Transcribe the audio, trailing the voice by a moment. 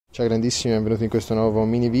Ciao grandissimi, benvenuti in questo nuovo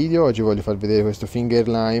mini video. Oggi voglio far vedere questo finger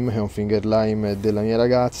lime, è un finger lime della mia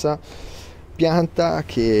ragazza, pianta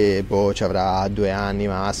che ci avrà 2 anni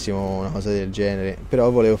massimo, una cosa del genere,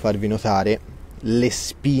 però volevo farvi notare le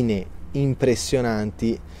spine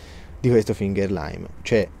impressionanti di questo finger lime.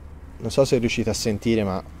 Cioè, non so se riuscite a sentire,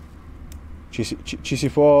 ma ci si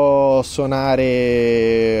può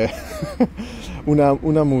suonare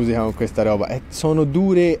una musica con questa roba. Sono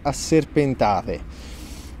dure asserpentate,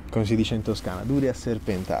 come si dice in Toscana, dure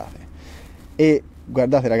asserpentate. E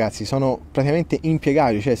guardate ragazzi, sono praticamente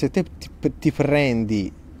impiegabili. Cioè, se te ti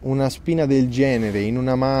prendi una spina del genere in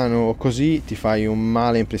una mano così, ti fai un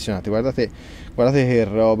male impressionante. Guardate che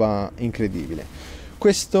roba incredibile.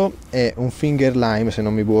 Questo è un finger lime, se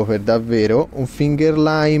non mi buco per davvero, un finger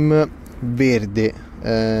lime verde.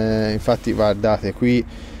 Infatti guardate qui,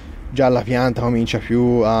 già la pianta comincia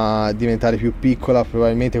più a diventare più piccola.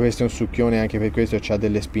 Probabilmente questo è un succhione, anche per questo ha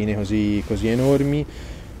delle spine così enormi.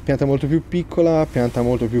 Pianta molto più piccola, pianta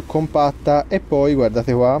molto più compatta. E poi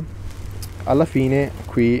guardate qua, alla fine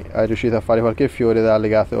qui è riuscito a fare qualche fiore ed ha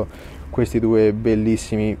legato questi due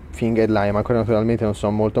bellissimi finger lime. Ancora naturalmente non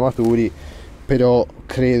sono molto maturi, però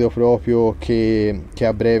credo proprio che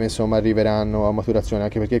a breve insomma arriveranno a maturazione,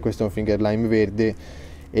 anche perché questo è un finger lime verde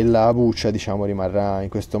e la buccia diciamo rimarrà in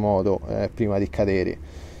questo modo prima di cadere.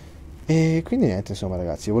 E quindi niente, insomma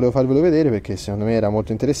ragazzi, volevo farvelo vedere perché secondo me era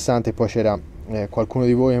molto interessante. Poi c'era qualcuno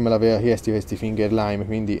di voi che me l'aveva chiesto questi finger lime,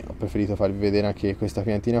 quindi ho preferito farvi vedere anche questa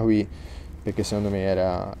piantina qui perché secondo me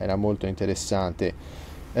era molto interessante.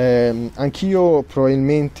 Anch'io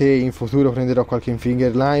probabilmente in futuro prenderò qualche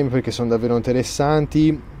finger lime perché sono davvero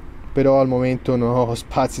interessanti, però al momento non ho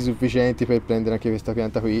spazi sufficienti per prendere anche questa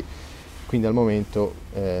pianta qui, quindi al momento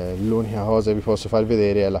l'unica cosa che vi posso far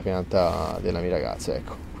vedere è la pianta della mia ragazza,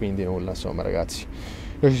 ecco. Quindi nulla, insomma ragazzi,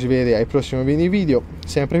 noi ci si vede ai prossimi video,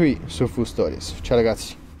 sempre qui su Fu Stories. Ciao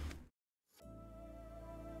ragazzi.